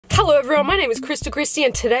Hello everyone, my name is Christie,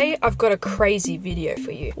 and today I've got a crazy video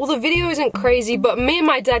for you. Well, the video isn't crazy, but me and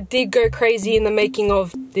my dad did go crazy in the making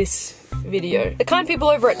of this video. The kind people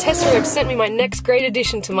over at Tesery have sent me my next great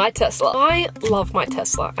addition to my Tesla. I love my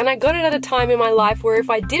Tesla, and I got it at a time in my life where if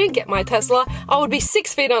I didn't get my Tesla, I would be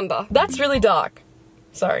 6 feet under. That's really dark.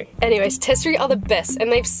 Sorry. Anyways, Tesery are the best, and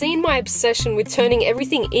they've seen my obsession with turning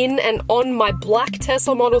everything in and on my black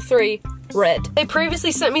Tesla Model 3 red. They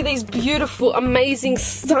previously sent me these beautiful, amazing,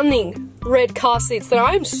 stunning red car seats that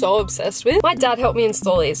I'm so obsessed with. My dad helped me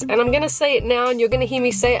install these, and I'm gonna say it now and you're gonna hear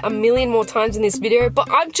me say it a million more times in this video, but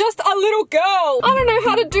I'm just a little girl. I don't know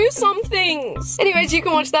how to do some things. Anyways, you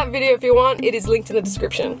can watch that video if you want. It is linked in the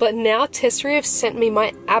description. But now Tesery have sent me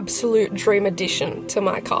my absolute dream addition to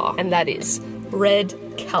my car, and that is red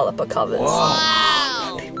caliper covers.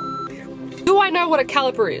 Wow. Do I know what a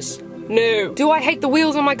caliper is? No. Do I hate the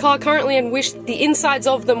wheels on my car currently and wish the insides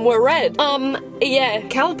of them were red? Yeah.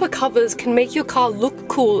 Caliper covers can make your car look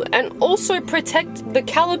cool and also protect the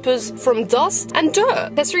calipers from dust and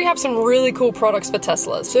dirt. Tesery have some really cool products for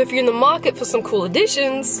Teslas, so if you're in the market for some cool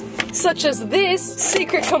additions, such as this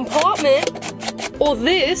secret compartment or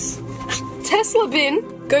this Tesla bin,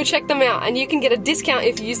 go check them out, and you can get a discount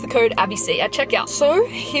if you use the code ABBYC at checkout. So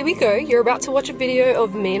here we go. You're about to watch a video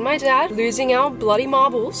of me and my dad losing our bloody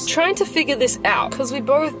marbles, trying to figure this out because we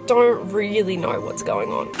both don't really know what's going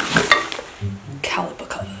on. Caliper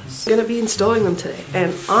covers. I'm gonna be installing them today,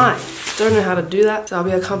 and I don't know how to do that, so I'll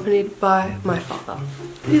be accompanied by my father.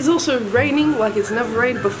 It is also raining like it's never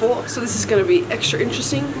rained before, so this is going to be extra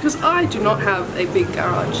interesting because I do not have a big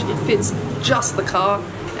garage. It fits just the car,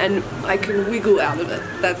 and I can wiggle out of it.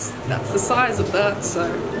 That's the size of that, so.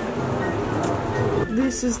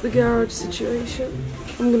 This is the garage situation.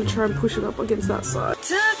 I'm gonna try and push it up against that side.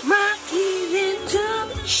 Tuck my keys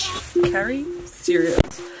into carry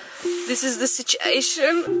serious. This is the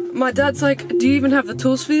situation. My dad's like, do you even have the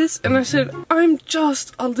tools for this? And I said, I'm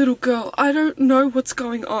just a little girl. I don't know what's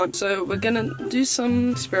going on. So we're gonna do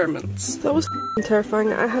some experiments. That was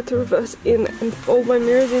terrifying. I had to reverse in and fold my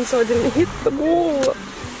mirrors in so I didn't hit the wall.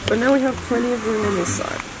 But now we have plenty of room on this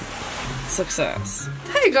side. Success.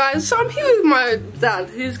 Hey guys, so I'm here with my dad,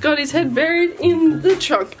 who's got his head buried in the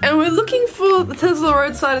trunk, and we're looking for the Tesla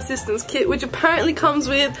roadside assistance kit, which apparently comes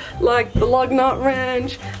with like the lug nut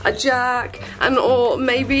wrench, a jack, and or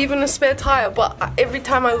maybe even a spare tire. But every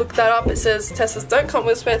time I look that up, it says Teslas don't come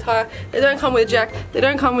with a spare tire, they don't come with a jack, they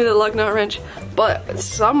don't come with a lug nut wrench. But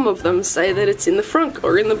some of them say that it's in the front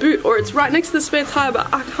or in the boot or it's right next to the spare tire, but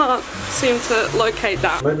I can't seem to locate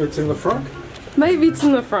that. Maybe it's in the front? Maybe it's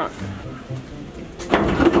in the front.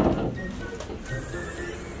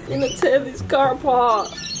 I'm gonna tear this car apart.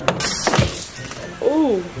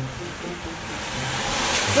 Ooh.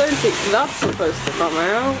 Don't think that's supposed to come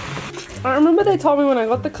out. I remember they told me when I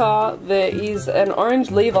got the car there is an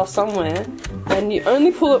orange lever somewhere and you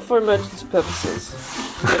only pull it for emergency purposes.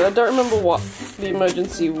 But I don't remember what the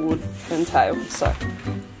emergency would entail, so.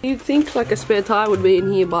 You'd think like a spare tire would be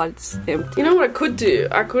in here, but it's empty. You know what I could do?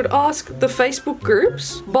 I could ask the Facebook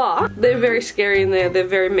groups, but they're very scary in there. They're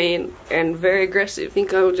very mean and very aggressive. I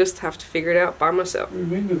think I will just have to figure it out by myself. What do you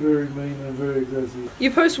mean they're very mean and very aggressive? You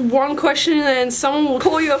post one question and then someone will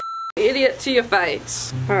call you a idiot to your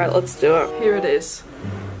face. Alright, let's do it. Here it is.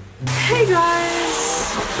 Hey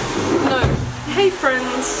guys! No. Hey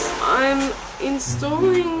friends. I'm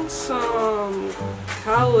installing some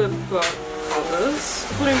caliper covers.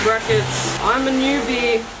 Put in brackets, I'm a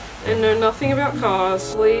newbie and know nothing about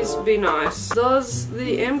cars. Please be nice. Does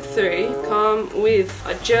the M3 come with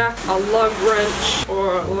a jack, a lug wrench,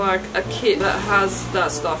 or like a kit that has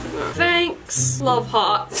that stuff in it? Thanks. Love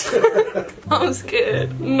heart. I'm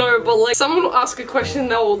scared. No, but like someone will ask a question,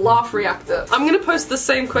 they will laugh react it. I'm gonna post the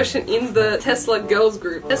same question in the Tesla girls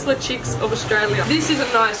group. Tesla Chicks of Australia. This is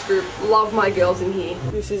a nice group. Love my girls in here.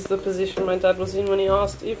 This is the position my dad was in when he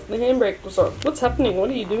asked if the handbrake was on. What's happening?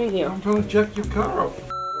 What are you doing here? I'm trying to jack your car off.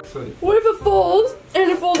 What if it falls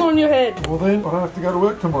and it falls on your head? Well then, I don't have to go to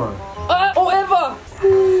work tomorrow. Or ever.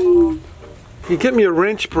 You get me a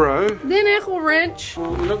wrench, bro. Then echo wrench.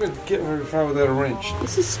 Well, you're not going to get very far without a wrench.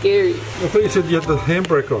 This is scary. I thought you said you had the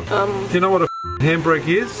handbrake on. Do you know what a handbrake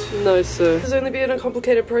is? No, sir. It's only been a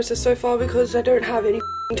complicated process so far because I don't have any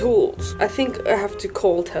tools. I think I have to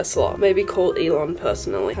call Tesla. Maybe call Elon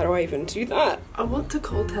personally. How do I even do that? I want to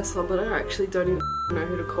call Tesla, but I actually don't even know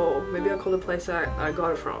who to call. Maybe I'll call the place I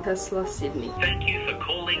got it from. Tesla Sydney. Thank you for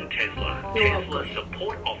calling Tesla. Tesla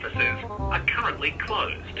support offices are currently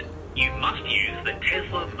closed. You must use the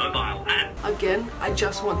Tesla mobile app. Again, I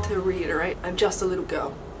just want to reiterate, I'm just a little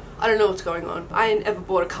girl. I don't know what's going on. I ain't ever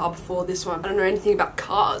bought a car before this one. I don't know anything about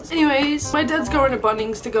cars. Anyways, my dad's going to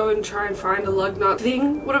Bunnings to go and try and find a lug nut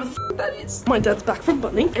thing, whatever the f that is. My dad's back from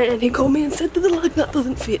Bunnings and he called me and said that the lug nut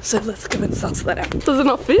doesn't fit. So let's go and suss that out. Does it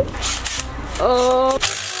not fit? Oh.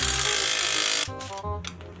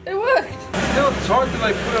 It worked. How tight do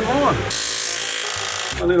they put them on?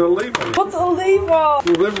 I need a lever. What's a lever?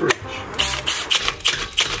 For leverage.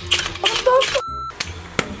 What the f?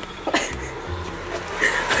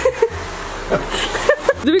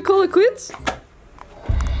 Do we call it quits?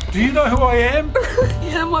 Do you know who I am?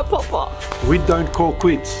 Yeah, my papa. We don't call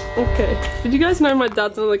quits. Okay. Did you guys know my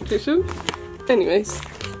dad's an electrician? Anyways.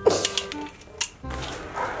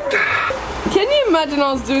 Can you imagine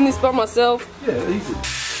I was doing this by myself? Yeah, easy.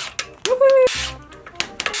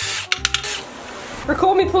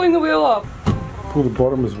 Record me pulling the wheel off. Pull the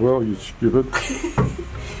bottom as well, you stupid.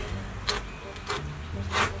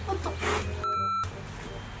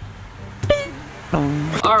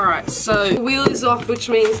 Alright, so the wheel is off, which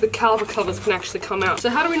means the caliper covers can actually come out. So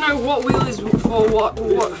how do we know what wheel is for what?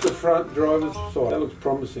 This is the front driver's side. That looks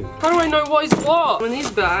promising. How do I know what is what? In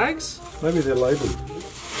these bags, Maybe they're labelled.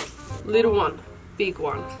 little one, big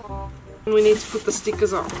one. And we need to put the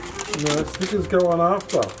stickers on. No, stickers go on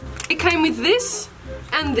after. It came with this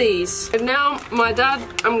and these. And now my dad,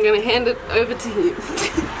 I'm gonna hand it over to him.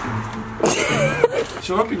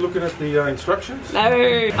 Shall I be looking at the instructions?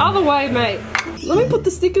 No, other way, mate. Let me put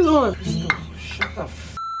the stickers on. Shut the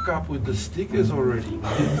f up with the stickers already.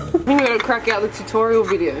 I'm gonna crack out the tutorial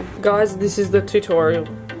video. Guys, this is the tutorial.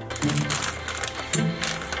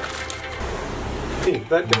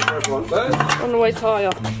 That goes over like that. On the way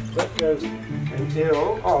tire. That goes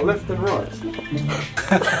until, oh, left and right.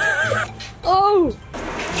 Oh!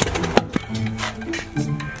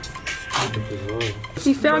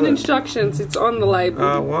 He found instructions, it's on the label.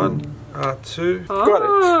 R1, R2, Ah. got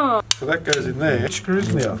it. So that goes in there.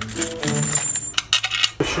 Screws now.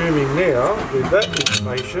 Assuming now, with that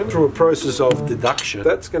information, through a process of deduction,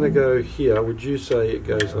 that's going to go here. Would you say it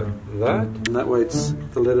goes like that? And that way it's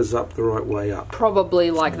the letters up the right way up. Probably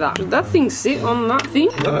like that. Did that thing sit on that thing?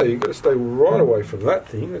 No, you've got to stay right away from that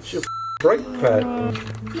thing. That's your brake pad.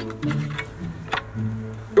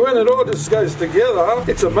 When it all just goes together,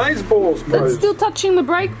 it's amazeballs, bro. It's still touching the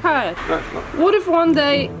brake pad. No, it's not. What if one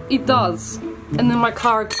day it does, and then my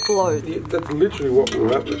car explodes? Yeah, that's literally what will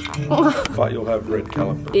happen. But you'll have red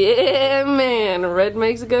caliper. Yeah, man, red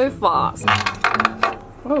makes it go fast.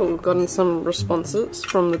 Oh, we've gotten some responses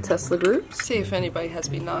from the Tesla group. See if anybody has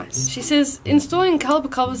been nice. She says, installing caliper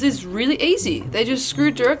covers is really easy. They just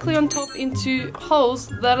screw directly on top into holes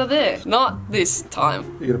that are there. Not this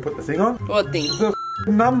time. You're going to put the thing on? What thing?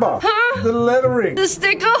 The number. Huh? The lettering. The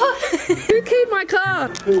sticker? Who keyed my car?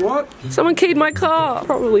 Who what? Someone keyed my car.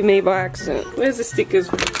 Probably me by accident. Where's the stickers?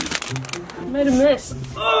 I made a mess.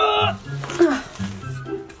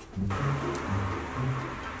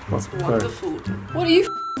 That's wonderful. What are you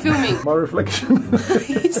filming? My reflection.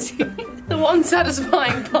 The one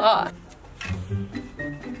satisfying part.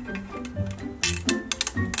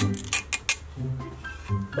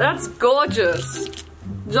 That's gorgeous.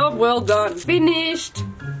 Job well done. Finished.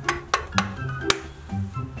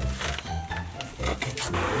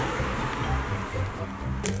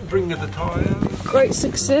 Bring the tyre. Great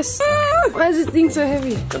success. Why is this thing so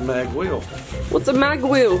heavy? The mag wheel. What's a mag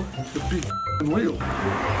wheel? The big wheel.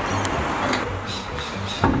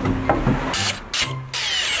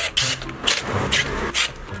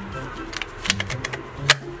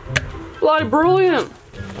 Bloody brilliant.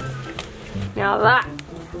 Now that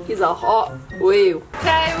is a hot wheel.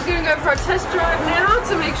 Okay, we're gonna go for a test drive now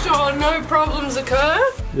to make sure no problems occur.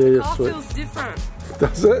 Yeah, The yeah, car sweet. feels different.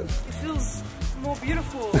 Does it? It feels more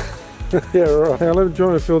beautiful. Yeah, right. Hey, let me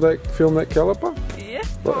try and film that caliper. Yeah.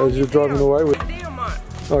 Like, as you're driving away with. Get down, mate.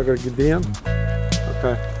 Oh, I gotta get down.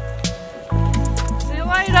 Okay. See you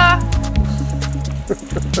later.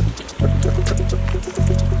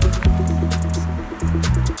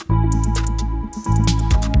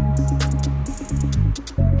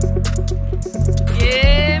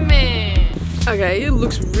 Yeah, man. Okay, it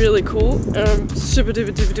looks really cool. Super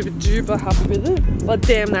duper happy with it. But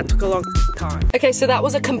damn, that took a long time. Okay, so that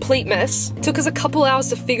was a complete mess. It took us a couple hours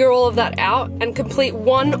to figure all of that out and complete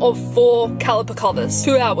 1 of 4 caliper covers.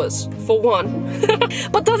 2 hours for one.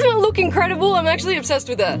 But doesn't it look incredible? I'm actually obsessed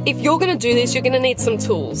with it. If you're gonna do this, you're gonna need some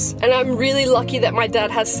tools. And I'm really lucky that my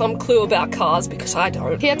dad has some clue about cars because I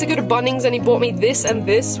don't. He had to go to Bunnings and he bought me this and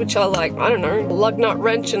this, which are like, I don't know, a lug nut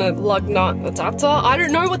wrench and a lug nut adapter. I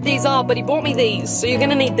don't know what these are, but he bought me these, so you're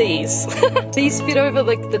gonna need these. These fit over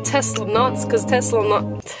like the Tesla nuts, because Tesla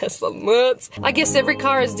nuts nuts. I guess every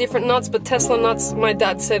car has different nuts, but Tesla nuts, my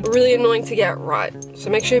dad said, really annoying to get right. So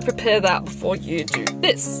make sure you prepare that before you do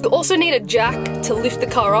this. You also need a jack to lift the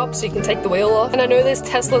car up so you can take the wheel off. And I know there's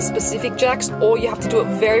Tesla specific jacks, or you have to do it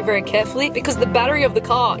very, very carefully because the battery of the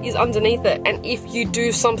car is underneath it. And if you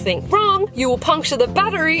do something wrong, you will puncture the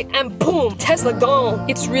battery and boom, Tesla gone.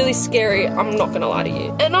 It's really scary, I'm not gonna lie to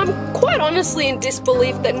you. And I'm quite honestly in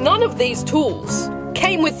disbelief that none of these tools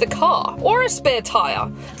came with the car or a spare tire.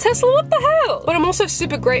 Tesla, what the hell? But I'm also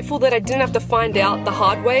super grateful that I didn't have to find out the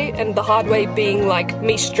hard way, and the hard way being like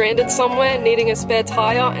me stranded somewhere needing a spare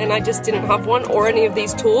tire and I just didn't have one or any of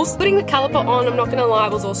these tools. Putting the caliper on, I'm not gonna lie,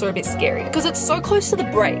 was also a bit scary because it's so close to the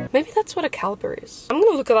brake. Maybe that's what a caliper is. I'm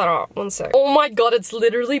gonna look at that up, one sec. Oh my god, it's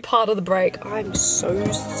literally part of the brake. I'm so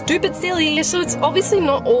stupid silly. So it's obviously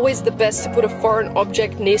not always the best to put a foreign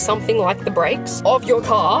object near something like the brakes of your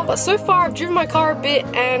car, but so far I've driven my car a bit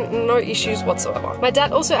and no issues whatsoever. My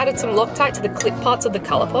dad also added some Loctite to the clip parts of the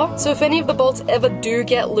caliper, so if any of the bolts ever do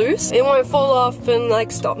get loose, it won't fall off and like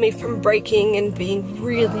stop me from braking and being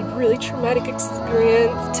really traumatic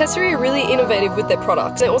experience. Tesery are really innovative with their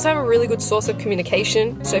products. They also have a really good source of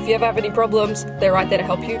communication, so if you ever have any problems, they're right there to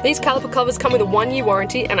help you. These caliper covers come with a 1-year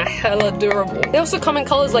warranty and are hella durable. They also come in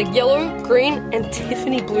colors like yellow, green, and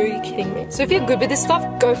Tiffany blue. Are you kidding me? So if you're good with this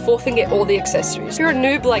stuff, go forth and get all the accessories. If you're a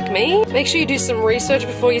noob like me, make sure you do some research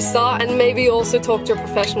before you start, and maybe also talk to a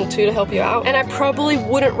professional too to help you out. And I probably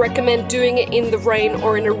wouldn't recommend doing it in the rain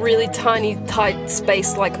or in a really tiny tight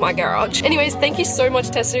space like my garage. Anyways, thank you so much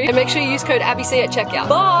Tesery, and make sure you use code ABBYC at checkout.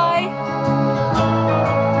 Bye!